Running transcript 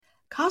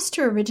Costs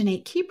to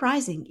originate keep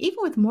rising, even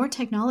with more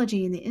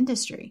technology in the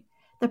industry.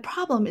 The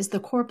problem is the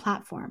core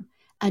platform.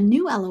 A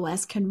new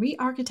LOS can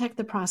re-architect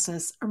the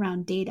process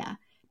around data,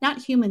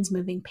 not humans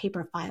moving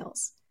paper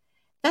files.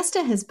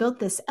 Vesta has built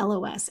this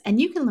LOS, and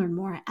you can learn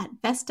more at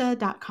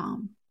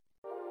Vesta.com.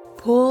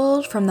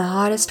 Pulled from the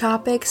hottest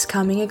topics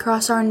coming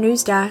across our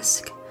news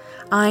desk,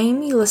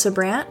 I'm Elissa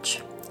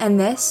Branch, and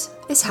this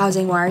is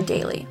Housing Wire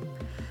Daily.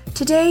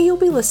 Today you'll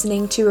be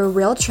listening to a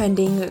real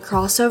trending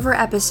crossover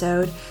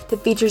episode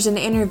that features an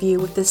interview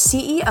with the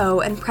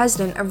CEO and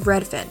president of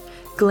Redfin,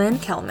 Glenn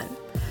Kelman.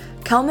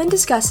 Kelman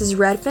discusses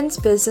Redfin's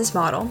business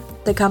model,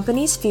 the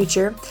company's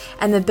future,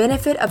 and the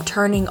benefit of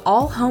turning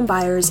all home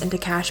buyers into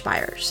cash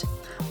buyers.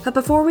 But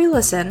before we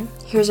listen,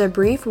 here's a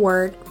brief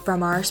word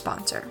from our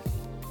sponsor.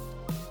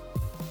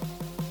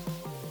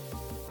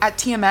 At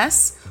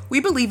TMS, we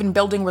believe in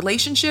building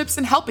relationships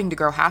and helping to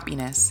grow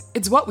happiness.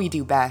 It's what we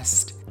do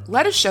best.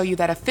 Let us show you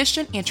that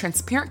efficient and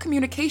transparent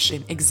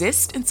communication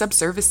exists in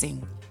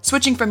subservicing.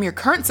 Switching from your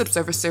current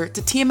subservicer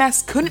to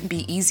TMS couldn't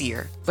be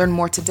easier. Learn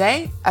more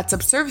today at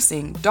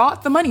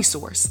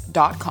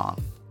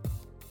subservicing.themoneysource.com.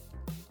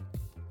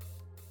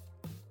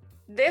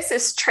 This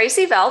is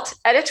Tracy Velt,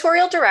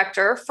 Editorial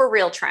Director for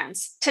Real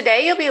Trends.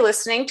 Today, you'll be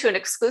listening to an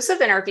exclusive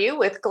interview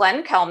with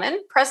Glenn Kelman,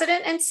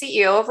 President and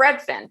CEO of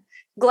Redfin.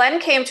 Glenn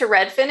came to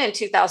Redfin in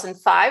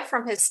 2005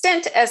 from his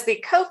stint as the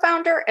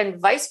co-founder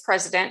and vice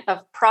president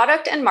of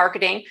product and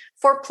marketing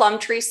for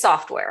Plumtree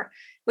Software.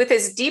 With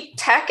his deep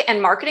tech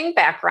and marketing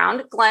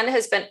background, Glenn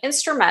has been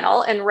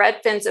instrumental in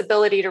Redfin's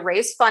ability to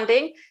raise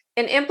funding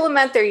and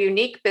implement their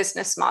unique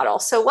business model.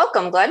 So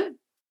welcome, Glenn.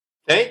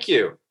 Thank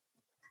you.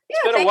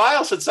 It's been a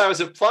while since I was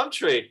at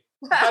Plumtree.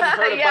 I hadn't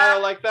heard a bio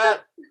like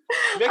that.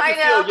 Make me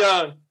feel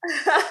young.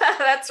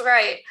 That's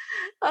right.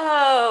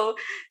 Oh,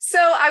 so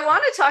I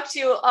want to talk to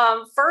you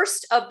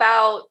first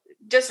about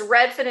just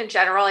Redfin in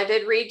general. I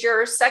did read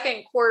your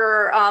second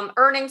quarter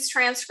earnings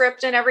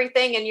transcript and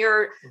everything, and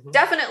you're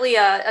definitely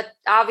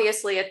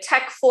obviously a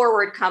tech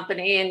forward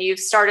company, and you've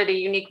started a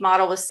unique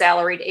model with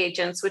salaried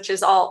agents, which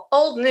is all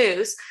old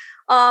news.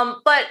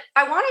 But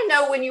I want to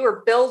know, when you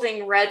were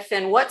building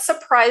Redfin, what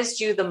surprised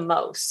you the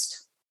most?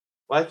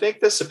 Well, I think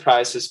the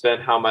surprise has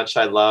been how much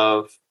I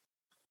love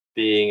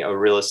being a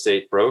real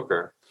estate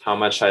broker, how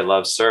much I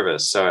love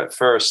service. So at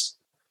first,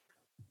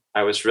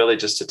 I was really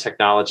just a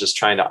technologist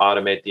trying to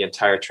automate the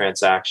entire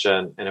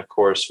transaction. And of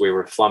course, we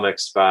were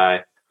flummoxed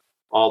by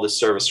all the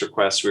service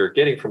requests we were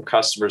getting from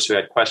customers who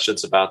had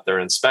questions about their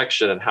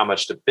inspection and how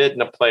much to bid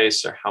in a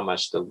place or how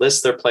much to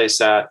list their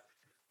place at.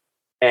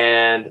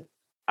 And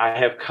I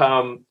have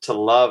come to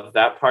love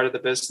that part of the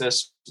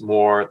business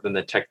more than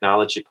the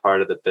technology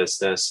part of the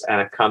business. And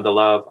I've come to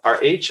love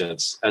our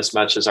agents as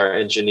much as our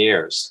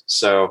engineers.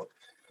 So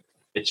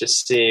it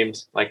just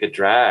seemed like a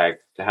drag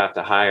to have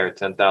to hire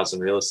 10,000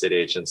 real estate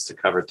agents to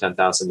cover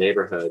 10,000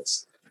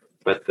 neighborhoods.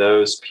 But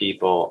those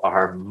people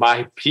are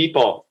my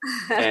people.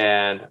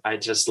 And I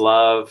just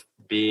love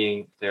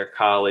being their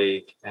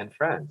colleague and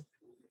friend.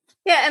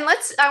 Yeah. And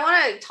I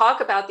want to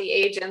talk about the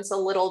agents a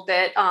little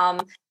bit.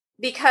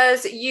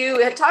 Because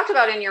you had talked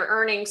about in your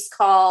earnings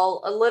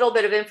call a little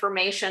bit of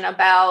information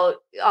about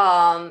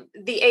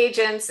the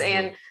agents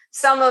and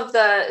some of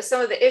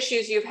the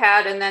issues you've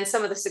had, and then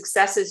some of the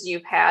successes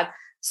you've had.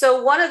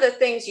 So one of the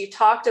things you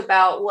talked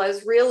about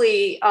was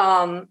really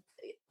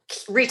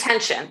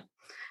retention.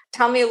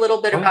 Tell me a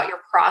little bit about your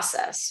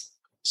process.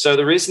 So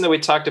the reason that we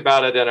talked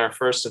about it in our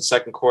first and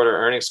second quarter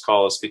earnings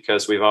call is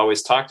because we've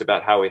always talked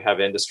about how we have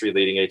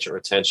industry-leading agent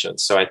retention.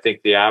 So I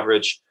think the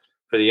average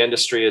for the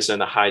industry is in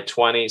the high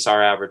 20s.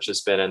 Our average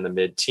has been in the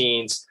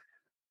mid-teens.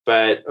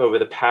 But over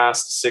the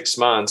past 6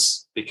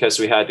 months, because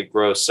we had to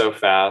grow so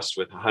fast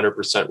with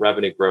 100%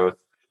 revenue growth,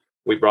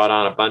 we brought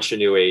on a bunch of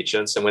new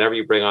agents. And whenever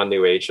you bring on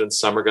new agents,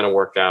 some are going to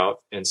work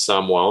out and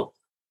some won't.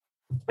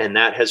 And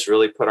that has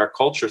really put our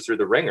culture through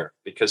the ringer,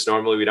 because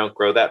normally we don't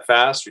grow that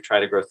fast. We try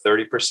to grow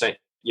 30%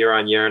 year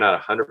on year,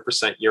 not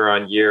 100% year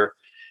on year.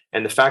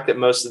 And the fact that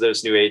most of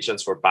those new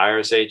agents were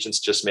buyer's agents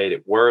just made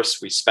it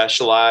worse. We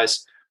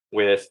specialize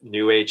with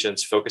new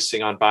agents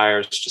focusing on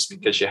buyers just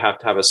because you have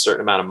to have a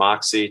certain amount of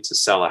moxie to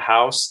sell a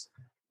house.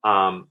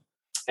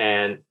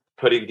 And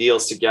putting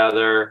deals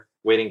together,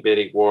 winning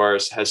bidding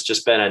wars has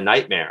just been a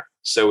nightmare.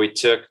 So we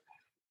took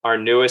our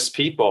newest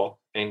people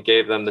and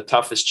gave them the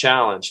toughest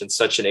challenge in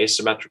such an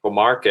asymmetrical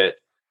market.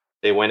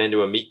 They went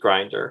into a meat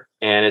grinder.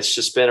 And it's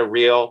just been a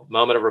real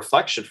moment of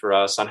reflection for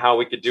us on how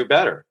we could do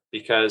better.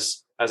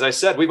 Because, as I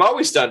said, we've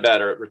always done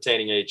better at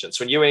retaining agents.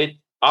 When you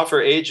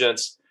offer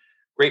agents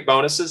great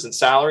bonuses and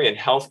salary and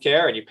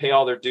healthcare, and you pay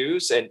all their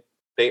dues, and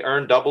they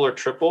earn double or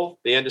triple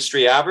the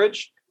industry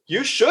average,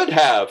 you should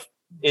have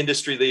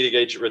industry-leading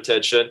agent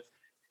retention.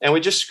 And we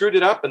just screwed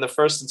it up in the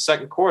first and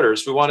second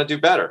quarters. We want to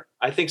do better.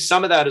 I think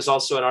some of that is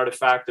also an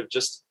artifact of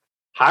just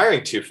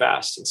hiring too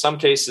fast. In some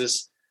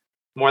cases,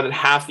 more than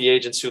half the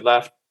agents who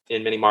left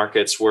in many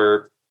markets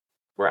were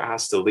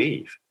asked to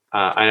leave.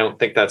 I don't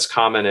think that's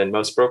common in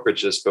most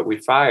brokerages, but we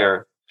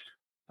fire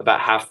about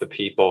half the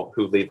people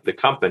who leave the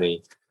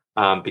company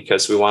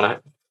because we want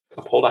to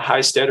uphold a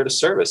high standard of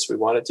service. We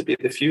want it to be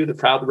the few, the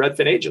proud, the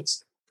Redfin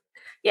agents.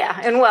 Yeah.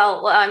 And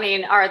well, I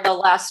mean, the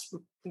last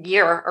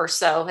year or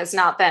so has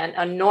not been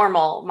a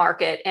normal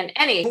market in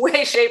any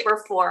way, shape,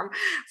 or form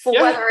for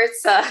whether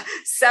it's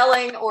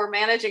selling or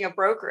managing a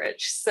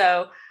brokerage.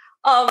 So,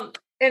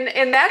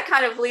 and that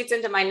kind of leads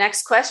into my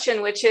next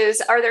question, which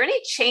is, are there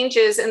any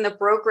changes in the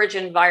brokerage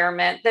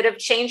environment that have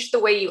changed the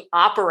way you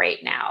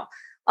operate now?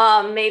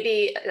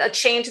 Maybe a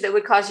change that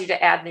would cause you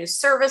to add new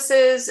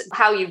services,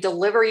 how you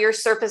deliver your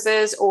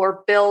services,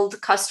 or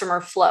build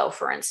customer flow,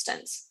 for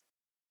instance?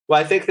 Well,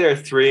 I think there are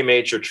three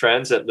major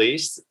trends, at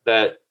least,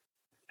 that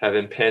have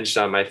impinged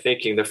on my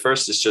thinking. The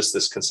first is just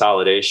this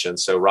consolidation.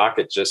 So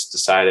Rocket just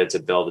decided to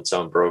build its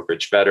own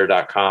brokerage.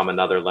 Better.com,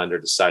 another lender,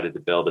 decided to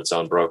build its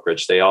own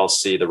brokerage. They all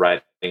see the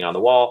writing on the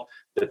wall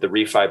that the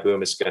refi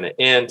boom is going to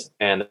end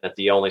and that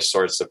the only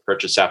source of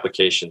purchase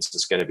applications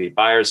is going to be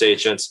buyer's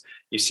agents.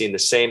 You've seen the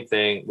same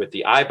thing with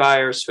the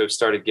iBuyers who have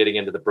started getting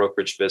into the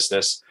brokerage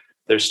business.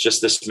 There's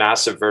just this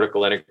massive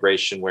vertical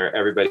integration where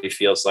everybody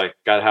feels like,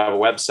 got to have a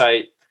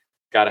website,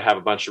 got to have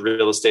a bunch of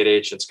real estate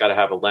agents, got to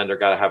have a lender,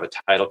 got to have a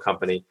title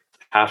company,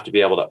 have to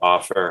be able to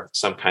offer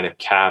some kind of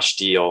cash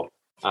deal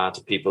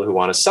to people who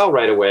want to sell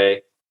right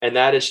away. And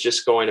that is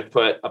just going to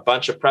put a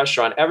bunch of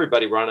pressure on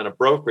everybody running a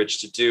brokerage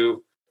to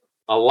do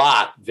a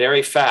lot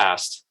very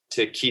fast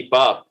to keep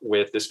up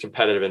with this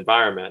competitive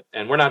environment.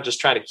 And we're not just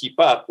trying to keep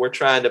up, we're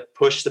trying to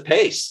push the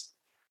pace.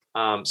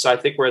 So I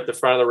think we're at the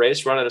front of the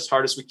race, running as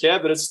hard as we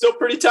can, but it's still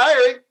pretty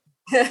tiring.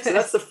 So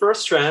that's the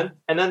first trend.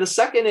 And then the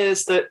second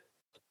is that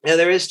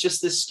there is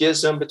just this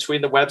schism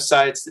between the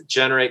websites that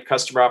generate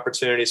customer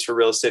opportunities for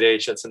real estate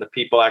agents and the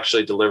people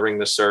actually delivering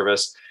the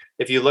service.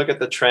 If you look at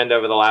the trend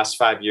over the last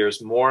 5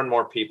 years, more and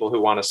more people who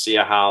want to see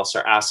a house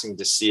are asking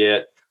to see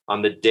it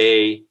on the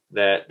day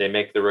that they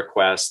make the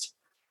request.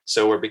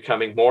 So we're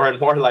becoming more and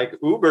more like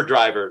Uber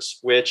drivers,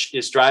 which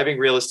is driving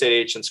real estate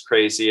agents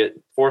crazy.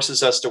 It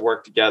forces us to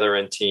work together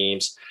in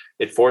teams.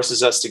 It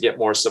forces us to get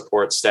more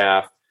support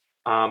staff.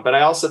 But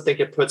I also think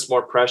it puts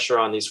more pressure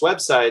on these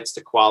websites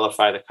to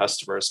qualify the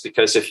customers,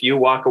 because if you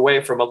walk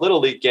away from a little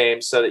league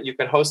game so that you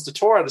can host a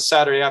tour on a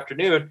Saturday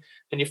afternoon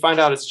and you find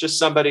out it's just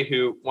somebody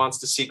who wants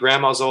to see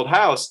grandma's old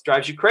house, it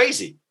drives you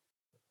crazy.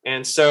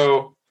 And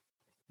so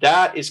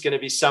that is going to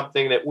be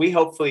something that we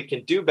hopefully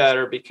can do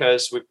better,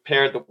 because we've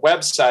paired the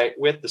website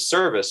with the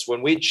service.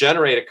 When we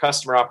generate a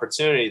customer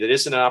opportunity that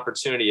isn't an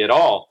opportunity at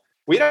all,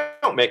 we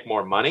don't make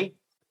more money.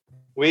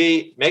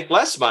 We make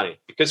less money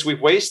because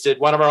we've wasted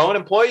one of our own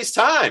employees'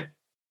 time.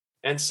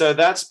 And so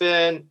that's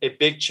been a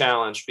big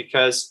challenge,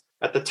 because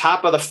at the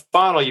top of the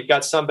funnel, you've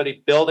got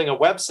somebody building a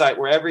website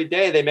where every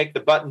day they make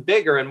the button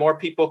bigger and more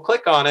people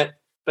click on it.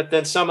 But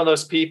then some of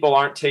those people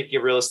aren't taking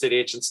a real estate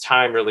agent's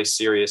time really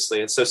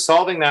seriously. And so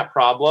solving that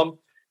problem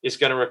is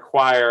going to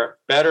require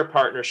better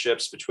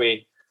partnerships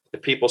between the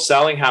people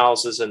selling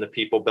houses and the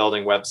people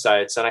building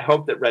websites. And I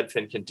hope that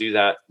Redfin can do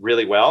that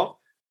really well,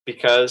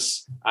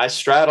 because I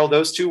straddle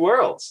those two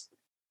worlds.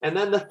 And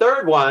then the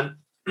third one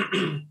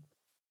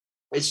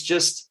is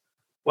just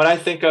what I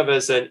think of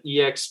as an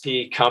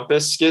EXP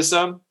compass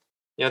schism.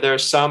 You know, there are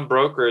some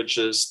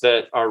brokerages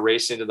that are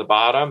racing to the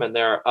bottom, and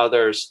there are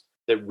others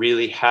that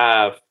really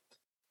have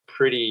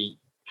pretty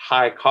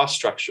high cost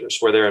structures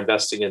where they're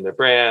investing in their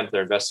brand,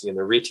 they're investing in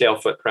their retail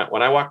footprint.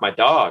 When I walk my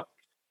dog,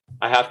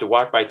 I have to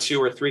walk by 2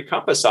 or 3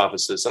 Compass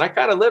offices, and I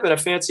kind of live in a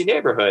fancy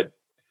neighborhood.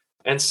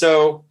 And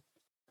so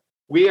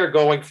we are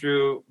going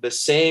through the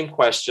same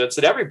questions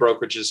that every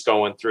brokerage is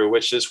going through,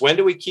 which is, when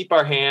do we keep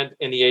our hand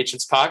in the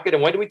agent's pocket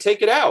and when do we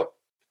take it out?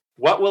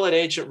 What will an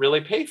agent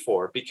really pay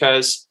for?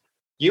 Because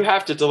you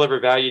have to deliver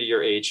value to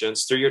your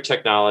agents through your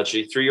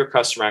technology, through your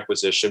customer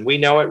acquisition. We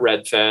know at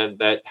Redfin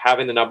that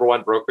having the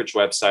 #1 brokerage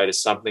website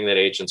is something that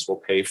agents will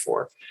pay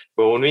for.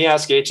 But when we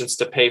ask agents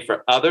to pay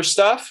for other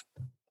stuff,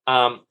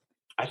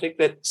 I think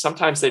that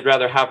sometimes they'd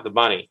rather have the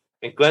money.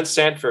 And Glenn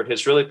Sanford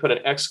has really put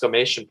an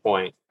exclamation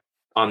point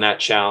on that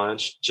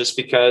challenge, just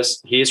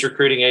because he's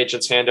recruiting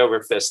agents hand over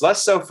fist,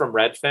 less so from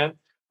Redfin,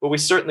 but we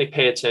certainly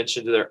pay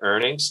attention to their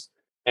earnings.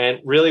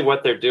 And really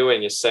what they're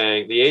doing is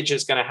saying the agent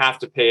is going to have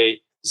to pay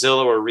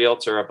Zillow or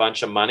Realtor a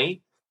bunch of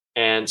money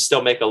and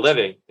still make a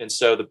living. And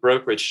so the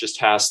brokerage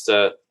just has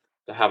to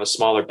have a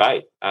smaller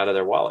bite out of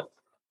their wallet.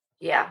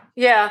 Yeah.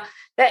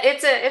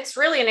 It's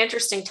really an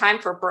interesting time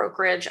for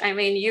brokerage. I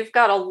mean, you've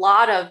got a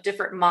lot of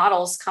different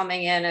models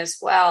coming in as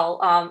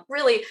well.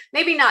 Really,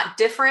 maybe not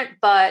different,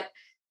 but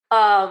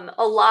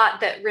a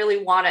lot that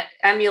really want to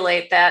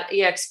emulate that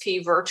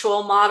EXP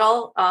virtual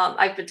model.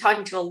 I've been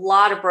talking to a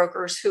lot of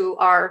brokers who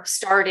are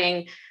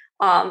starting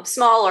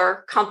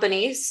smaller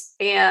companies,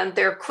 and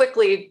they're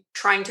quickly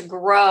trying to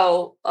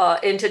grow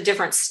into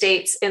different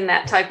states in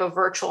that type of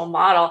virtual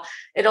model.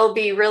 It'll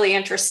be really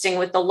interesting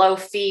with the low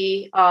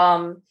fee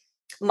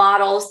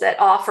models that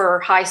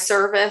offer high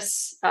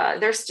service.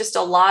 There's just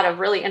a lot of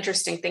really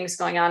interesting things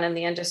going on in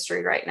the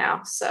industry right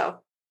now. So,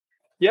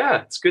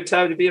 yeah, it's a good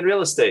time to be in real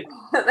estate.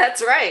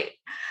 That's right.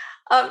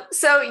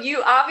 So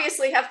you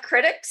obviously have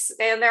critics,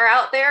 and they're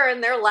out there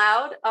and they're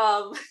loud.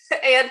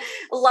 And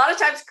a lot of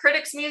times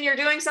critics mean you're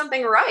doing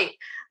something right.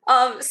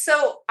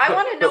 So I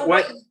want to know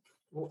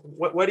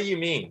what do you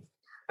mean?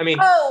 I mean,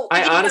 Oh,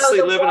 I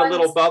honestly live in a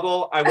little ones.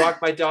 bubble. I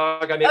walk my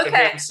dog. I make a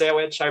ham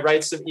sandwich. I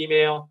write some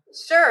email.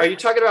 Sure. Are you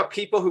talking about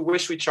people who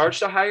wish we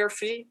charged a higher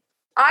fee?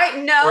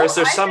 Or is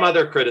there some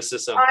other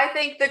criticism? I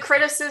think the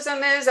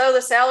criticism is,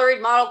 the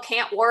salaried model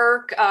can't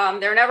work.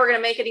 They're never going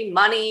to make any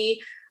money.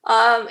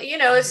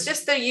 It's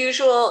just the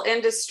usual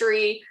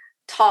industry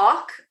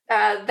talk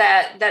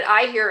that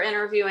I hear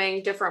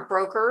interviewing different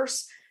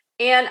brokers.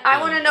 And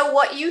I want to know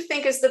what you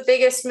think is the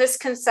biggest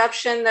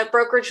misconception that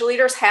brokerage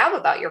leaders have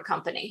about your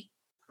company.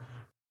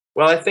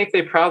 Well, I think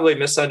they probably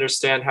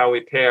misunderstand how we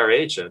pay our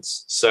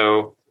agents.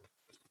 So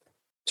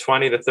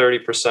 20 to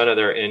 30% of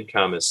their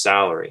income is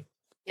salary.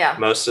 Yeah.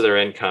 Most of their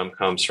income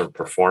comes from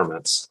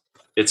performance.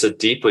 It's a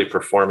deeply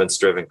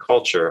performance-driven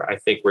culture. I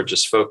think we're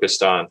just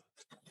focused on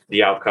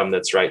the outcome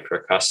that's right for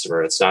a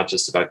customer. It's not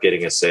just about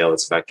getting a sale.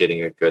 It's about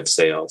getting a good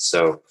sale.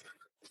 So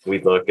we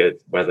look at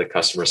whether the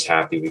customer's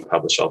happy. We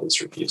publish all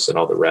these reviews and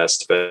all the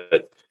rest.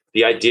 But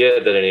the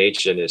idea that an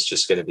agent is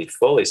just going to be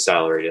fully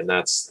salaried and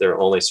that's their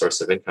only source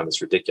of income is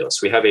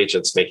ridiculous. We have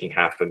agents making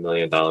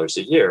 $500,000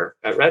 a year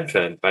at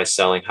Redfin by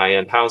selling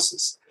high-end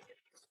houses.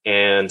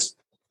 And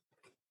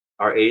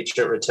our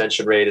agent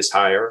retention rate is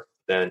higher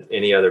than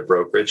any other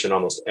brokerage in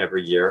almost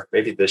every year.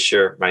 Maybe this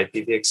year might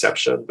be the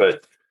exception,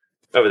 but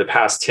over the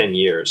past 10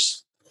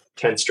 years,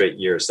 10 straight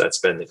years, that's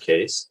been the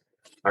case.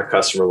 Our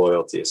customer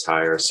loyalty is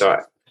higher.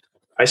 So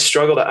I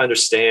struggle to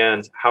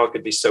understand how it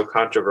could be so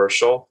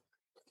controversial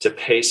to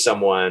pay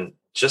someone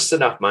just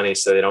enough money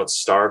so they don't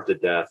starve to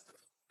death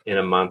in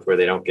a month where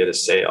they don't get a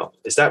sale.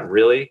 Is that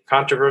really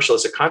controversial?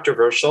 Is it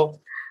controversial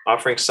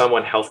offering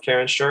someone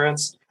healthcare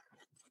insurance?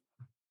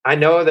 I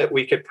know that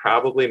we could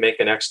probably make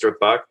an extra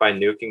buck by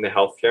nuking the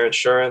healthcare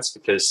insurance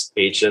because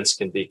agents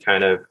can be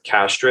kind of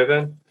cash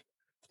driven.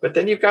 But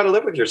then you've got to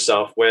live with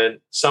yourself when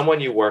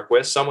someone you work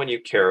with, someone you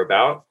care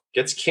about,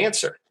 gets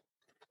cancer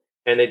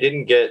and they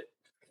didn't get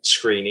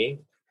screening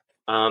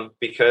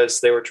because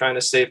they were trying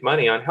to save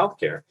money on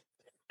healthcare.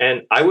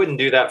 And I wouldn't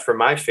do that for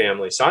my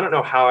family. So I don't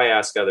know how I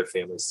ask other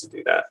families to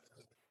do that.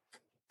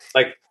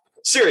 Like,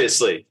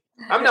 seriously,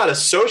 I'm not a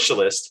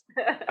socialist.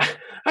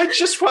 I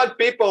just want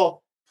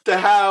people to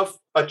have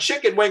a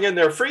chicken wing in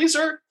their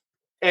freezer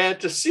and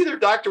to see their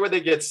doctor when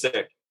they get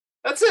sick.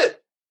 That's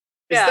it.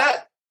 Is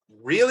that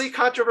really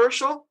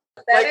controversial?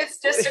 That is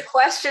just a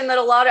question that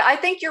I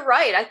think you're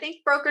right. I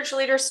think brokerage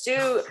leaders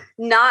do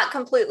not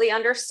completely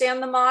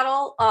understand the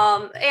model.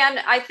 And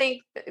I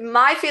think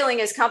my feeling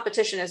is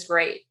competition is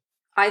great.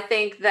 I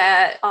think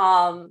that,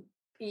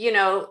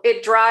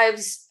 it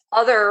drives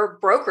other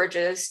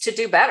brokerages to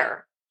do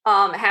better,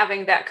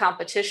 having that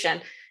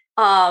competition.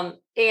 And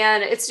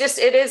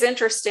it is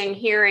interesting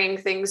hearing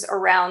things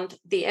around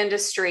the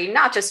industry,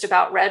 not just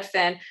about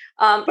Redfin.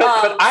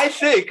 But I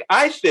think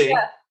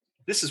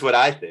this is what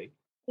I think.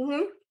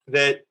 Mm-hmm.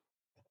 That,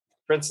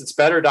 for instance,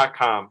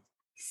 better.com,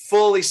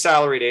 fully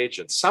salaried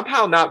agents,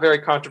 somehow not very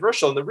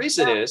controversial. And the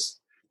reason is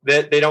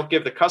that they don't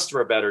give the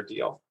customer a better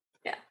deal.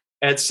 Yeah.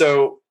 And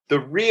so the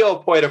real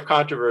point of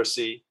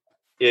controversy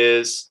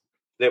is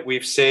that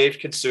we've saved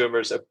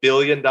consumers $1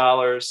 billion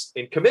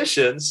in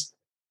commissions.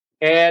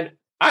 And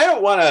I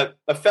don't want to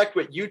affect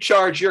what you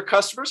charge your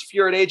customers. If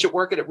you're an agent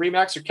working at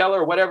Remax or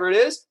Keller or whatever it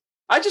is,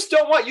 I just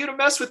don't want you to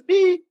mess with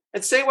me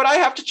and say what I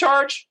have to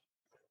charge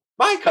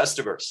my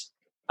customers.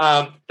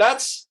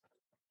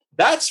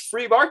 That's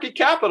free market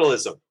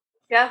capitalism.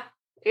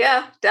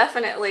 Yeah,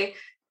 definitely.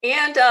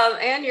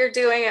 And you're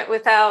doing it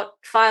without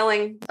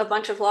filing a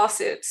bunch of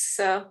lawsuits.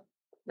 So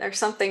there's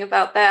something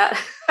about that.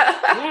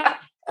 Yeah,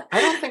 I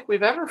don't think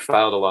we've ever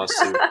filed a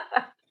lawsuit.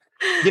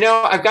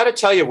 I've got to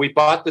tell you, we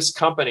bought this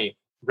company,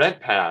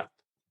 RedPath.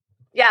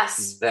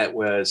 Yes. That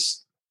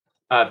was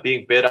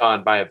being bid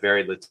on by a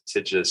very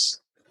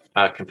litigious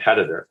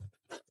competitor.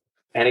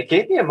 And it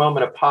gave me a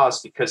moment of pause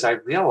because I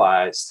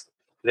realized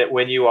that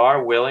when you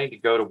are willing to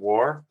go to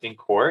war in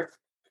court,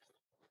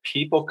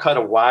 people cut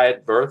a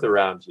wide berth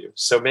around you.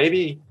 So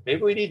maybe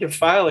we need to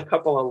file a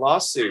couple of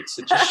lawsuits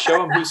and just show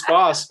them who's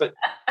boss. But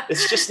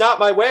it's just not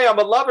my way. I'm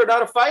a lover,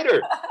 not a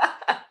fighter.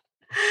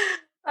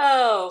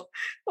 Oh,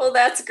 well,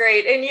 that's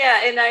great.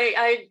 And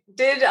I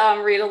did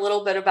read a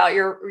little bit about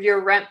your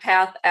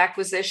RentPath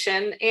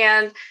acquisition,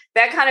 and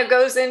that kind of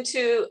goes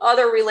into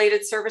other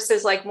related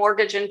services like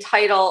mortgage and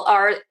title.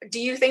 Do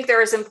you think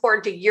they're as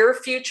important to your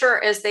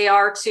future as they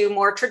are to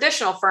more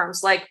traditional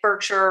firms like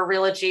Berkshire,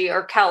 Realty,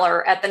 or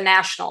Keller at the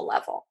national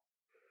level?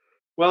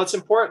 Well, it's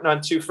important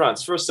on two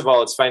fronts. First of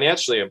all, it's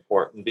financially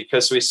important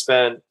because we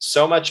spend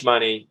so much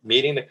money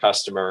meeting the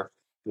customer,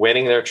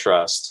 winning their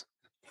trust.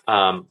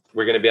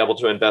 We're going to be able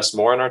to invest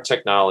more in our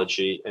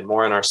technology and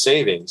more in our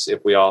savings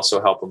if we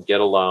also help them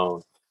get a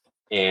loan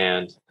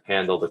and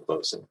handle the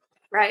closing.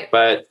 Right.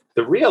 But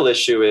the real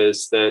issue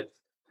is that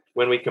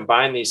when we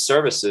combine these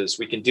services,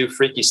 we can do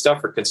freaky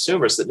stuff for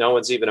consumers that no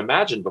one's even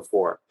imagined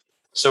before.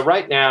 So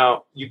right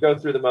now, you go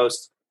through the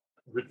most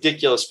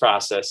ridiculous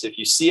process. If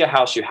you see a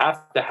house you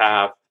have to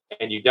have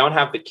and you don't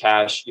have the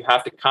cash, you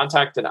have to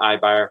contact an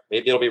iBuyer.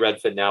 Maybe it'll be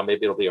Redfin now.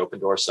 Maybe it'll be Open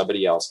Door,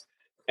 somebody else.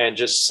 and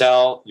just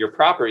sell your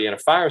property in a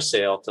fire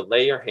sale to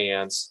lay your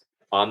hands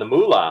on the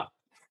moolah.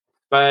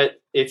 But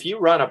if you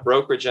run a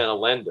brokerage and a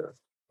lender,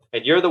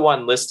 and you're the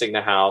one listing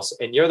the house,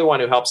 and you're the one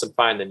who helps them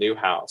find the new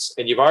house,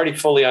 and you've already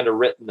fully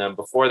underwritten them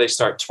before they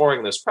start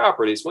touring those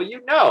properties, well,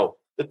 you know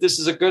that this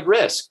is a good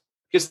risk.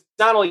 Because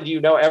not only do you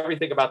know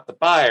everything about the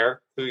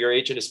buyer who your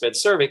agent has been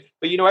serving,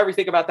 but you know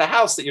everything about the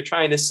house that you're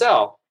trying to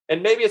sell.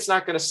 And maybe it's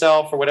not going to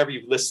sell for whatever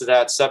you've listed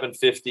at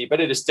 $750,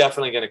 but it is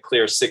definitely going to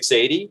clear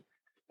 $680.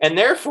 And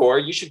therefore,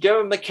 you should give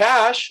them the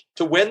cash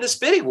to win this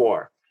bidding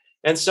war.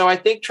 And so I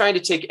think trying to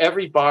take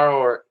every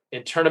borrower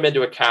and turn them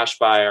into a cash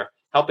buyer,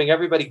 helping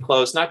everybody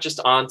close, not just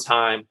on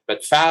time,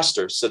 but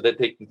faster so that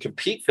they can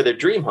compete for their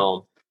dream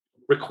home,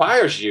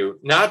 requires you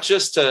not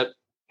just to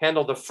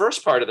handle the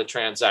first part of the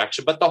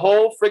transaction, but the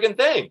whole friggin'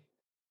 thing.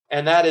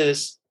 And that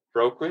is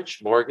brokerage,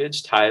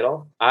 mortgage,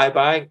 title,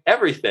 iBuying,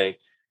 everything.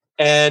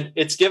 And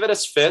it's given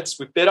us fits.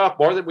 We bit off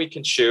more than we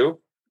can chew.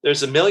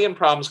 There's a million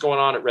problems going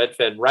on at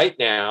Redfin right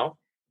now,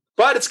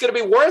 but it's going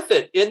to be worth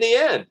it in the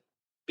end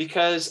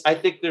because I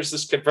think there's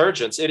this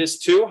convergence. It is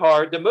too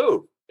hard to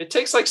move. It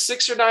takes like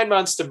 6 or 9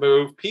 months to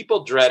move.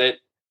 People dread it.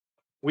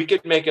 We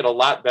could make it a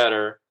lot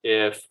better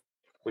if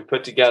we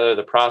put together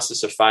the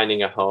process of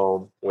finding a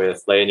home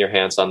with laying your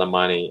hands on the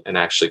money and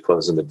actually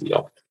closing the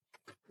deal.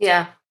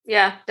 Yeah,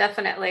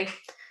 definitely.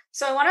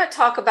 So I want to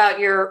talk about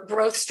your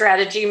growth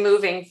strategy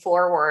moving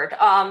forward.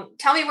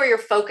 Tell me where your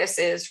focus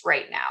is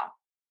right now.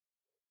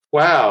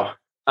 Wow.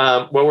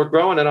 Well, we're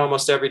growing in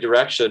almost every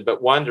direction,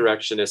 but one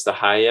direction is the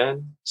high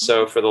end.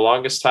 So for the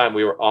longest time,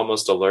 we were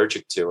almost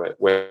allergic to it,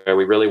 where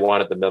we really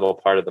wanted the middle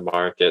part of the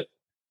market.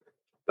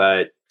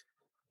 But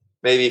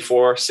maybe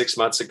 4 or 6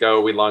 months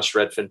ago, we launched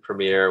Redfin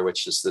Premier,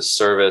 which is the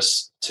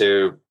service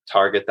to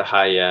target the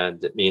high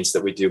end. It means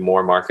that we do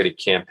more marketing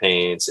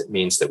campaigns. It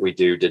means that we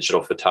do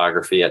digital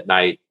photography at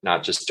night,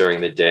 not just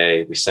during the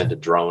day. We send a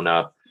drone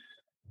up.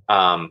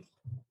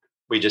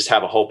 We just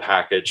have a whole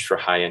package for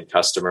high end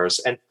customers.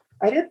 And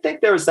I didn't think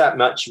there was that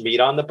much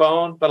meat on the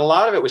bone, but a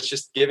lot of it was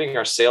just giving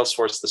our sales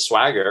force the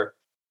swagger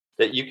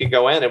that you can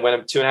go in and win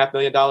a $2.5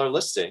 million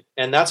listing.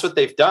 And that's what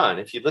they've done.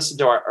 If you listen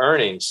to our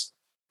earnings,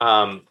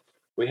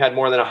 we had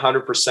more than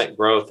 100%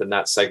 growth in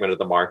that segment of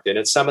the market.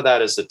 And some of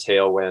that is a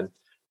tailwind,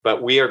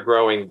 but we are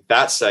growing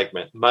that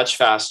segment much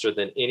faster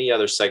than any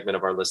other segment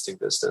of our listing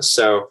business.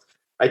 So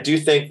I do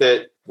think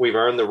that we've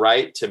earned the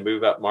right to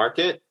move up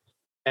market.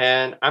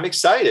 And I'm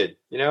excited.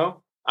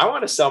 I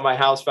want to sell my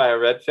house via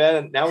Redfin.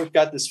 And now we've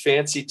got this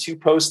fancy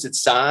 2-posted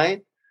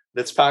sign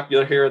that's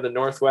popular here in the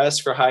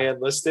Northwest for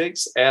high-end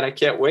listings. And I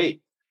can't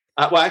wait.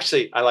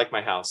 Actually, I like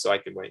my house, so I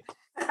can wait.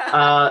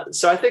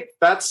 So I think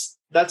that's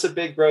a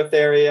big growth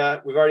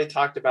area. We've already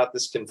talked about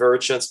this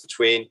convergence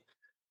between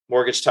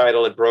mortgage,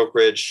 title, and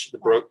brokerage. The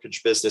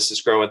brokerage business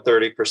is growing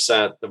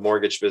 30%. The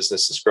mortgage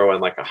business is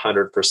growing like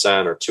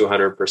 100% or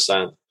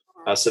 200%.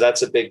 So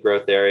that's a big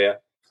growth area.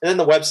 And then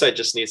the website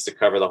just needs to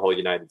cover the whole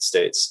United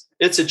States.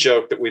 It's a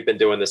joke that we've been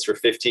doing this for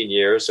 15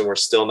 years and we're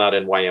still not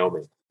in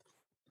Wyoming.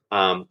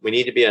 We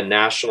need to be a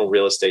national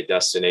real estate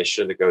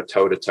destination to go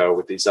toe to toe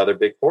with these other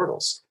big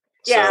portals.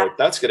 Yeah. So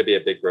that's going to be a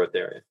big growth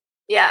area.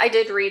 Yeah, I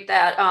did read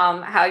that,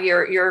 how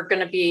you're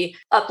going to be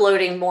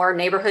uploading more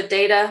neighborhood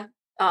data.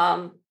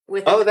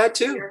 That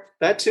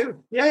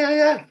too.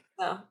 Yeah.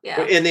 So,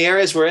 yeah. In the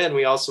areas we're in,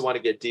 we also want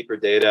to get deeper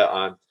data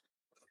on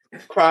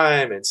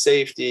crime and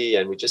safety.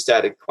 And we just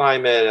added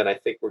climate. And I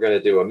think we're going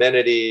to do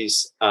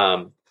amenities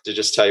to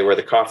just tell you where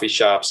the coffee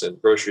shops and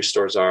grocery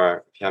stores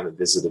are if you haven't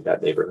visited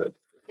that neighborhood.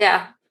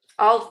 Yeah,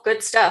 all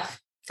good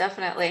stuff.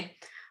 Definitely.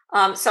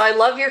 So I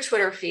love your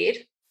Twitter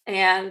feed.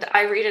 And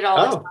I read it all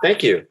the time.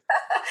 Thank you.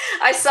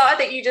 I saw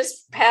that you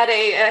just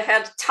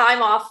had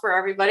time off for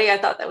everybody. I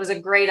thought that was a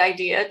great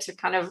idea to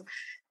kind of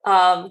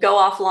go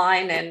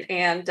offline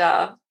and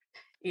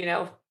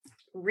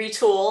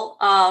retool.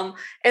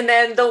 And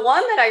then the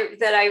one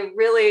that I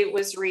really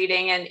was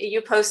reading, and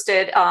you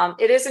posted,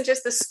 it isn't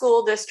just the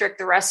school district,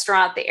 the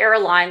restaurant, the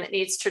airline that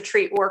needs to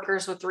treat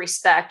workers with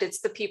respect. It's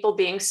the people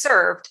being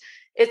served.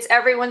 It's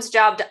everyone's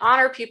job to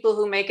honor people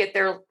who make it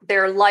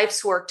their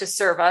life's work to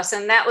serve us.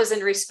 And that was in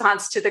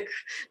response to the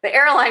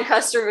airline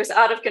customer who was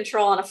out of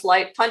control on a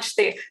flight, punched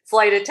the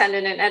flight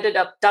attendant and ended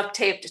up duct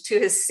taped to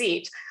his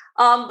seat.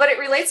 But it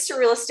relates to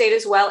real estate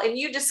as well. And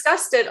you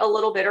discussed it a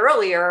little bit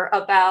earlier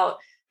about,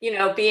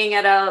 being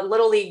at a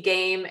Little League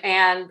game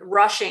and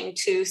rushing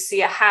to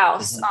see a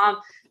house. Mm-hmm.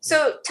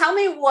 So tell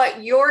me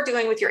what you're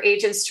doing with your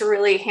agents to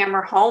really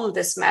hammer home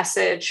this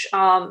message,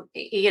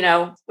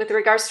 with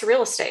regards to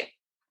real estate.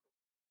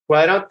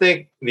 Well, I don't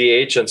think the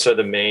agents are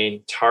the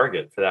main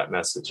target for that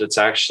message. It's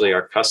actually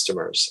our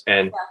customers.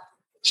 And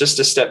just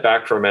to step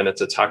back for a minute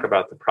to talk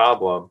about the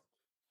problem,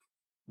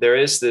 there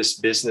is this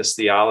business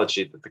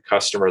theology that the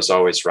customer is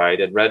always right.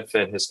 And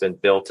Redfin has been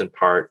built in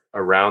part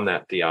around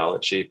that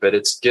theology, but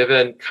it's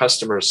given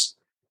customers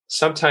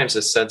sometimes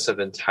a sense of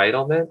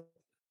entitlement.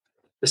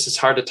 This is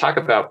hard to talk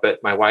about,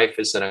 but my wife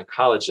is an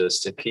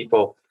oncologist and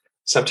people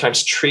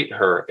sometimes treat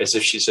her as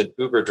if she's an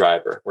Uber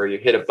driver, where you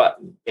hit a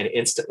button and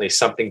instantly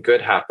something good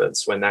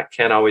happens, when that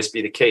can't always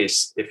be the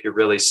case if you're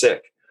really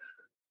sick.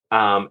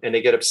 And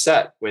they get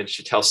upset when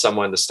she tells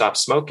someone to stop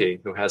smoking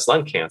who has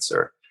lung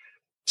cancer.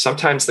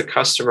 Sometimes the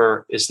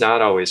customer is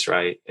not always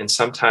right. And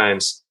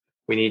sometimes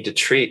we need to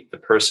treat the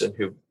person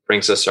who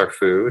brings us our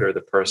food, or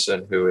the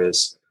person who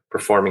is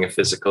performing a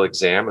physical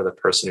exam, or the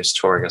person who's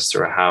touring us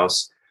through a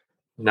house,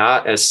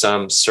 not as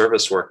some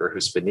service worker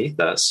who's beneath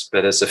us,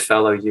 but as a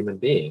fellow human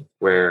being,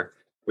 where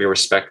we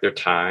respect their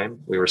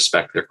time, we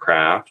respect their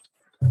craft,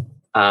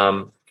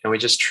 and we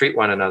just treat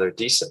one another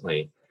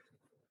decently.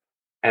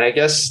 And I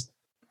guess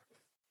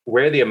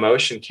where the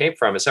emotion came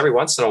from is every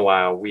once in a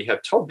while, we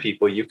have told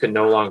people you can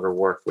no longer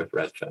work with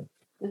Redfin.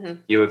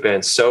 Mm-hmm. You have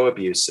been so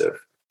abusive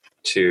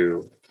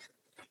to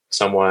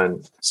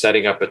someone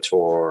setting up a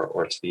tour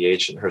or to the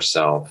agent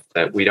herself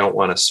that we don't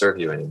want to serve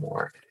you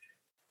anymore.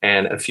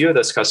 And a few of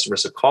those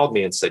customers have called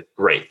me and said,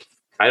 great,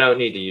 I don't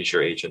need to use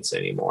your agents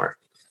anymore,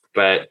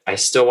 but I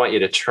still want you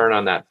to turn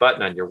on that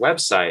button on your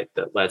website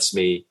that lets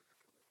me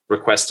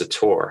request a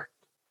tour.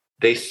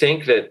 They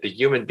think that the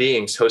human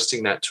beings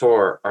hosting that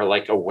tour are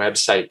like a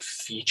website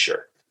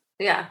feature.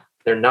 Yeah.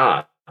 They're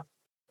not.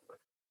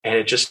 And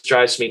it just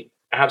drives me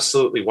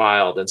absolutely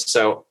wild. And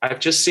so I've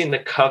just seen the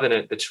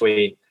covenant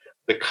between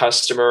the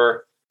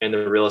customer and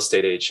the real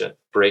estate agent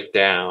break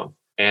down.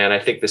 And I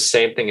think the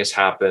same thing has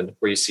happened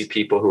where you see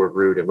people who are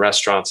rude in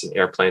restaurants and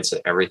airplanes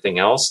and everything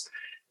else.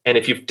 And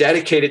if you've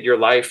dedicated your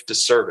life to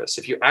service,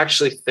 if you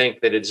actually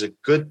think that it is a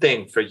good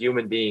thing for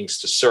human beings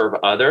to serve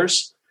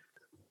others,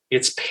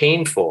 it's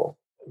painful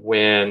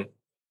when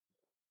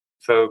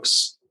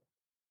folks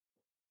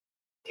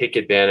take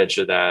advantage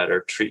of that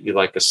or treat you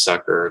like a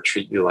sucker or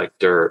treat you like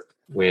dirt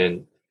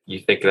when you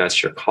think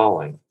that's your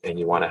calling and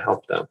you want to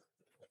help them.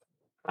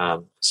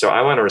 So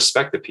I want to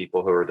respect the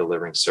people who are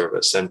delivering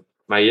service. And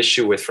my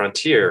issue with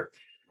Frontier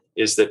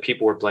is that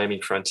people were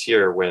blaming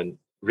Frontier when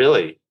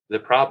really the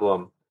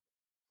problem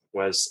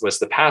was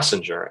the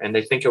passenger. And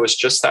they think it was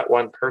just that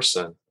one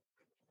person.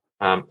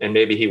 And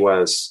maybe he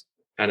was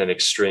at an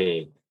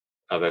extreme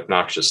of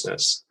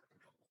obnoxiousness.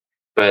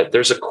 But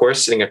there's a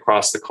coarsening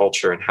across the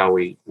culture in how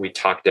we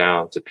talk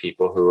down to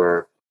people who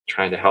are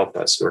trying to help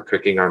us, who are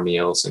cooking our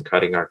meals and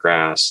cutting our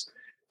grass,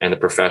 and the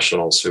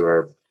professionals who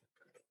are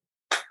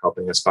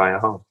helping us buy a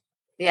home.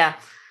 Yeah,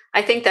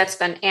 I think that's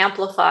been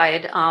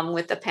amplified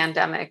with the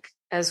pandemic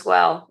as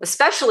well,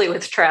 especially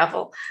with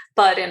travel,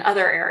 but in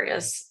other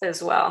areas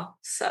as well.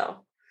 So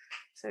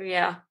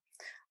yeah.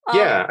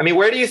 Yeah. I mean,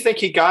 where do you think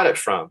he got it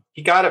from?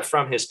 He got it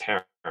from his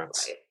parents.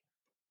 Right.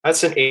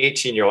 That's an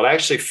 18-year-old. I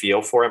actually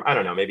feel for him. I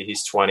don't know, maybe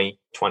he's 20,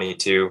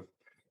 22.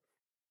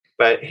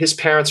 But his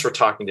parents were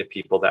talking to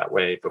people that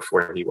way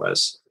before he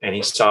was. And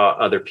he saw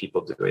other people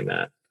doing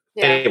that.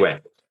 Yeah. Anyway.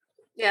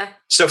 Yeah.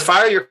 So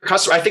fire your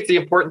customer. I think the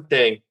important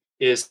thing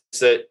is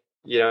that,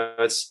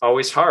 it's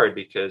always hard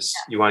because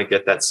you want to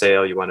get that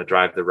sale. You want to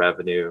drive the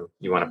revenue.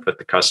 You want to put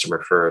the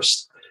customer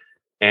first.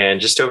 And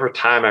just over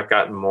time, I've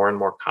gotten more and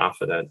more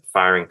confident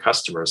firing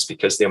customers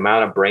because the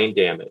amount of brain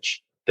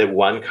damage that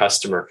one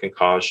customer can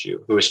cause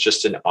you, who is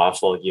just an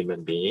awful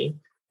human being,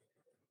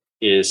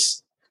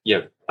 is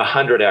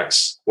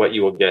 100x what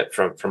you will get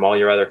from all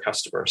your other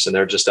customers, and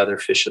they're just other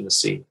fish in the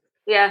sea.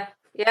 Yeah,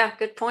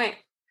 good point.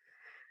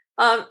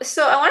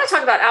 So I want to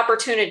talk about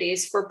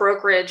opportunities for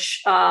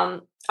brokerage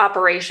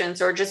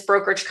operations or just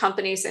brokerage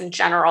companies in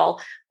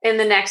general in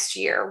the next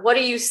year. What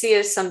do you see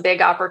as some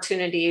big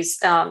opportunities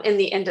in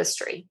the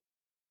industry?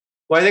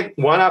 Well, I think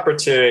one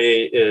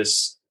opportunity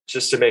is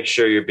just to make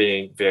sure you're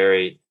being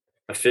very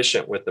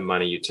efficient with the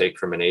money you take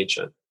from an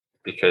agent,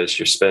 because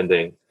you're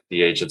spending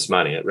the agent's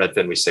money. At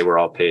Redfin, we say we're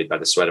all paid by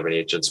the sweat of an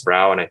agent's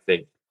brow. And I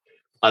think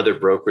other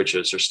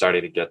brokerages are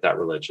starting to get that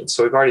religion.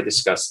 So we've already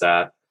discussed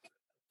that.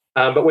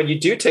 But when you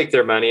do take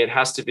their money, it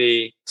has to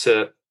be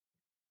to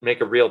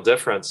make a real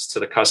difference to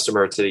the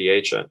customer, to the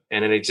agent.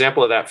 And an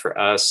example of that for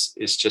us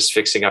is just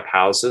fixing up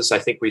houses. I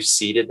think we've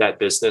ceded that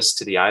business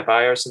to the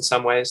iBuyers in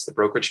some ways, the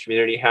brokerage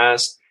community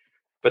has.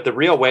 But the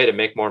real way to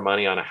make more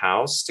money on a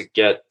house, to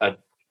get a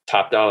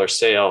top dollar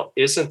sale,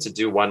 isn't to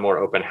do one more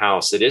open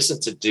house. It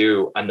isn't to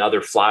do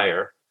another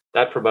flyer.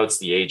 That promotes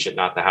the agent,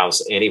 not the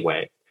house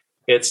anyway.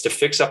 It's to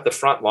fix up the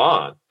front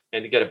lawn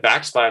and to get a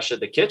backsplash in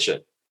the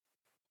kitchen.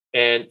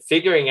 And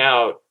figuring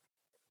out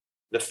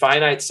the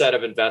finite set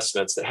of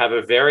investments that have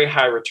a very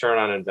high return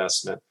on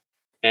investment,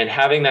 and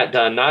having that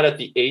done not at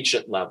the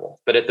agent level,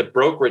 but at the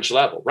brokerage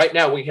level. Right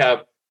now, we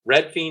have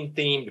Redfin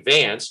themed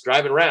vans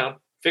driving around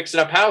fixing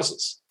up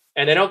houses,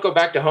 and they don't go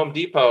back to Home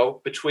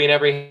Depot between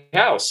every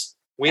house.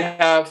 We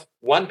have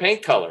one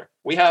paint color.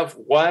 We have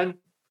one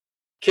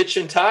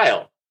kitchen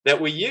tile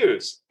that we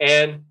use,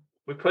 and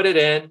we put it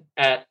in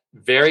at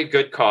very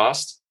good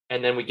cost.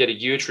 And then we get a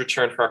huge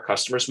return for our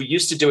customers. We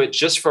used to do it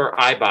just for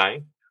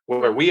iBuying,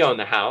 where we own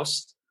the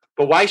house.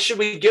 But why should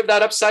we give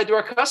that upside to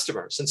our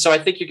customers? And so I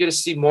think you're going to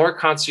see more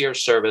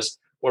concierge service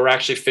where we're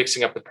actually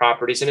fixing up the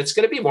properties. And it's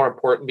going to be more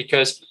important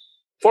because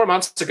 4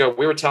 months ago,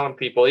 we were telling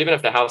people, even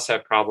if the house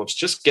had problems,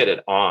 just get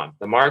it on.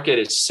 The market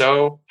is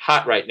so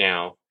hot right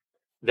now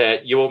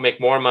that you will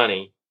make more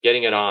money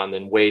getting it on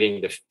than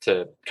waiting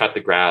to cut the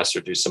grass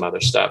or do some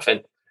other stuff.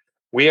 And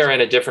We are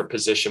in a different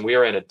position. We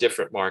are in a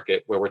different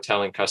market where we're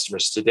telling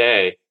customers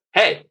today,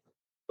 hey,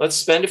 let's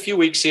spend a few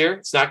weeks here.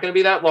 It's not going to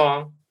be that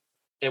long.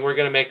 And we're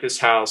going to make this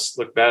house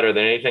look better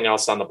than anything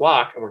else on the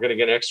block. And we're going to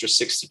get an extra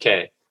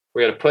 $60K.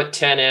 We're going to put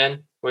 10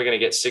 in. We're going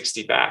to get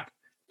 60 back.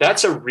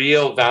 That's a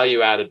real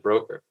value added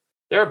broker.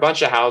 There are a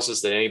bunch of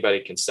houses that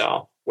anybody can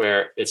sell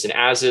where it's an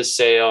as-is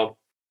sale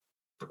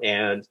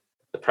and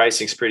the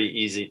pricing's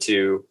pretty easy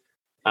to,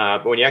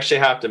 but when you actually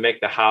have to make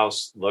the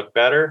house look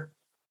better,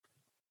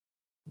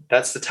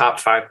 that's the top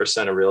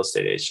 5% of real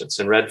estate agents.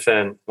 And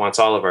Redfin wants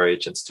all of our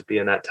agents to be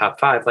in that top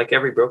 5, like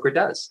every broker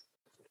does.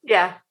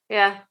 Yeah,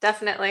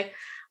 definitely.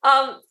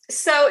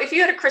 So if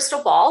you had a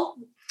crystal ball,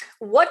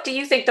 what do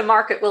you think the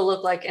market will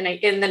look like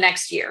in the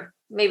next year?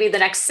 Maybe the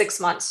next 6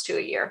 months to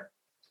a year?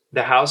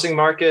 The housing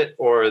market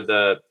or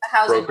the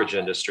brokerage market.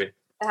 Industry?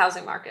 The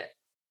housing market.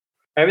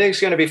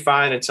 Everything's going to be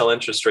fine until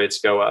interest rates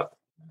go up.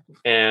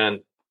 And,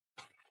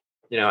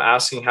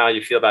 asking how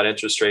you feel about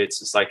interest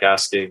rates is like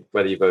asking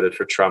whether you voted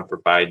for Trump or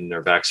Biden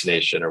or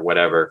vaccination or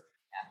whatever.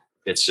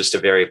 Yeah. It's just a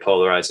very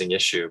polarizing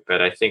issue.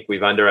 But I think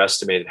we've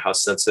underestimated how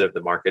sensitive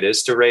the market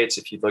is to rates.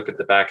 If you look at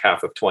the back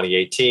half of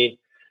 2018,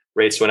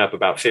 rates went up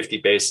about 50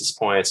 basis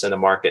points and the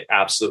market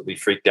absolutely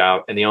freaked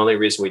out. And the only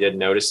reason we didn't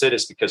notice it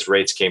is because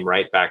rates came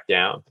right back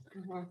down.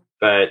 Mm-hmm.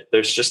 But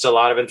there's just a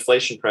lot of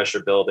inflation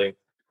pressure building.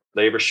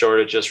 Labor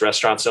shortages,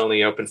 restaurants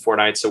only open 4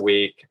 nights a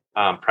week.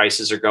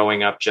 Prices are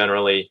going up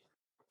generally.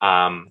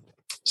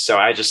 So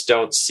I just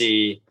don't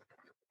see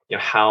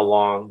how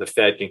long the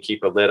Fed can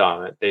keep a lid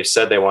on it. They've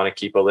said they want to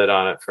keep a lid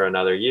on it for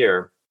another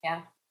year.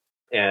 Yeah.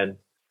 And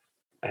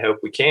I hope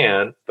we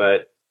can.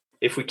 But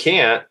if we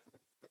can't,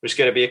 there's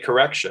going to be a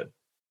correction.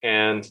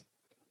 And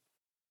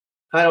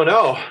I don't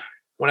know.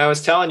 When I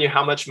was telling you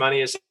how much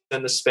money is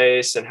in the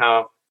space and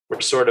how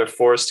we're sort of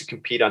forced to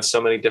compete on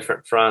so many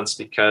different fronts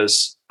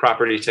because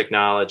property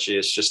technology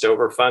is just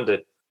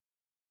overfunded,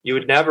 you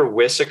would never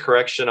wish a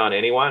correction on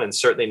anyone and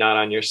certainly not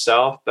on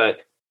yourself, but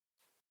it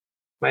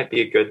might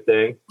be a good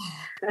thing.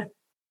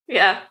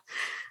 Yeah.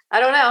 I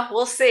don't know.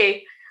 We'll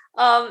see.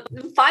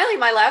 Finally,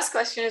 my last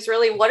question is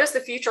really, what does the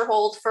future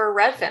hold for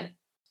Redfin?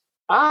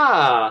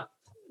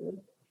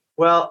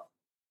 Well,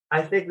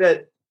 I think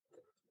that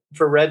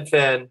for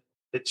Redfin,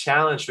 the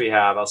challenge we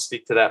have, I'll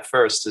speak to that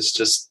first, is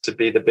just to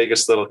be the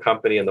biggest little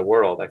company in the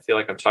world. I feel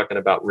like I'm talking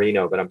about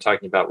Reno, but I'm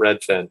talking about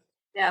Redfin.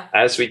 Yeah.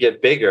 As we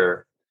get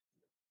bigger,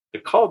 the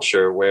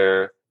culture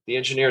where the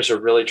engineers are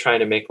really trying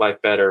to make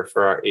life better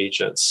for our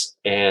agents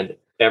and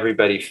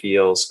everybody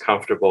feels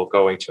comfortable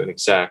going to an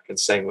exec and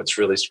saying what's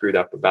really screwed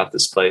up about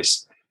this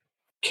place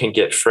can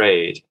get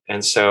frayed.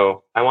 And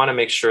so I want to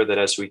make sure that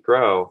as we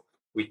grow,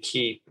 we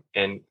keep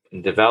and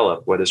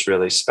develop what is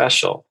really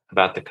special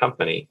about the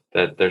company,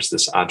 that there's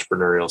this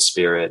entrepreneurial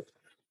spirit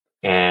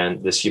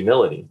and this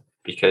humility.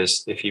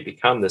 Because if you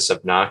become this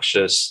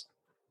obnoxious,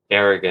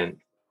 arrogant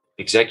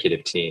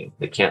executive team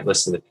that can't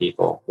listen to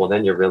people, well,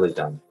 then you're really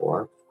done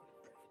for.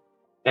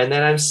 And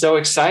then I'm so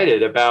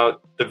excited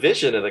about the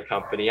vision of the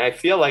company. I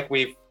feel like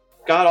we've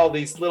got all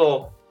these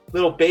little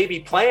baby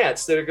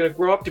plants that are going to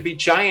grow up to be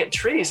giant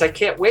trees. I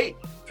can't wait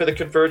for the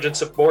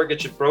convergence of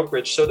mortgage and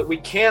brokerage so that we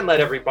can let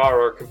every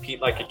borrower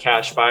compete like a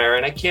cash buyer.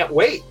 And I can't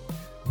wait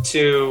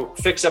to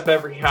fix up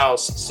every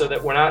house so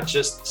that we're not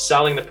just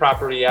selling the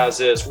property as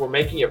is, we're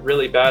making it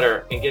really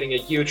better and getting a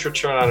huge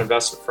return on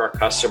investment for our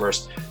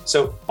customers.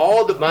 So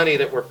all the money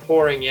that we're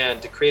pouring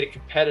in to create a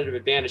competitive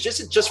advantage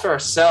isn't just for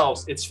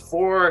ourselves, it's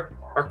for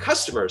our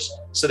customers,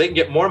 so they can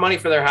get more money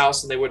for their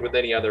house than they would with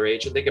any other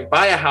agent. They can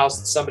buy a house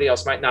that somebody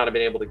else might not have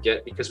been able to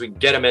get because we can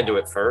get them into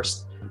it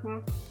first. Mm-hmm.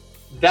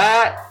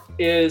 That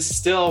is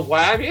still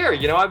why I'm here.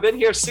 I've been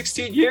here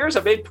 16 years.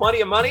 I've made plenty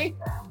of money,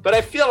 but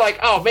I feel like,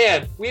 oh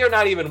man, we are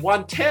not even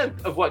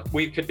 1/10 of what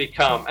we could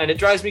become. And it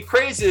drives me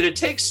crazy that it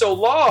takes so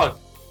long,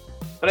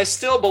 but I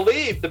still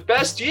believe the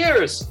best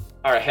years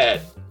are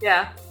ahead.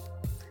 Yeah.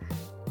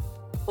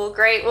 Well,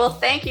 great. Well,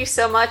 thank you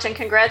so much. And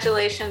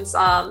congratulations,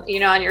 on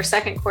your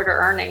second quarter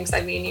earnings.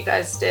 I mean, you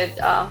guys did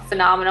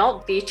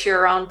phenomenal, beat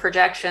your own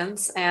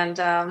projections. And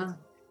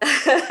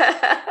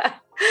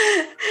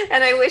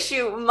and I wish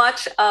you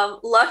much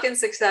luck and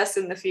success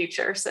in the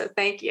future. So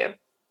thank you.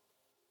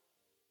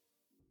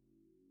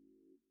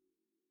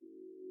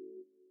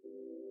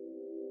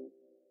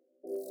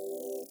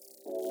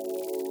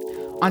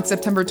 On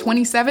September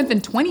 27th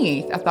and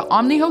 28th at the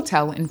Omni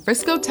Hotel in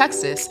Frisco,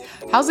 Texas,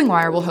 Housing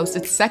Wire will host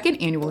its second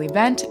annual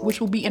event,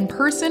 which will be in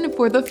person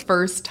for the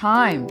first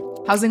time.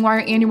 Housing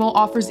Wire Annual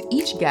offers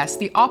each guest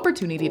the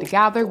opportunity to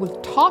gather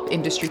with top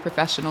industry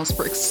professionals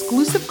for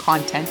exclusive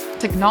content,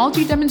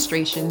 technology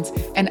demonstrations,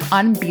 and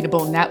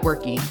unbeatable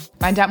networking.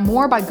 Find out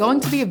more by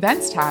going to the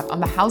Events tab on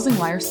the Housing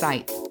Wire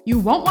site. You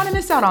won't want to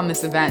miss out on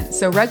this event,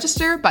 so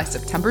register by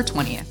September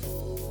 20th.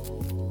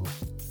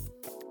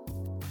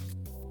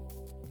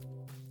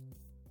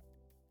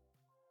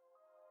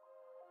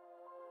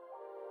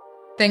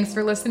 Thanks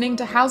for listening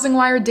to Housing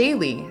Wire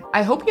Daily.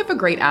 I hope you have a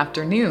great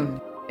afternoon.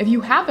 If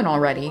you haven't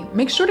already,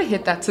 make sure to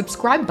hit that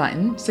subscribe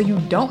button so you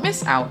don't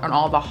miss out on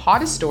all the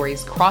hottest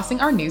stories crossing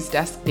our news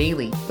desk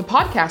daily. The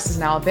podcast is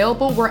now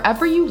available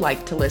wherever you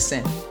like to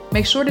listen.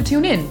 Make sure to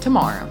tune in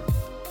tomorrow.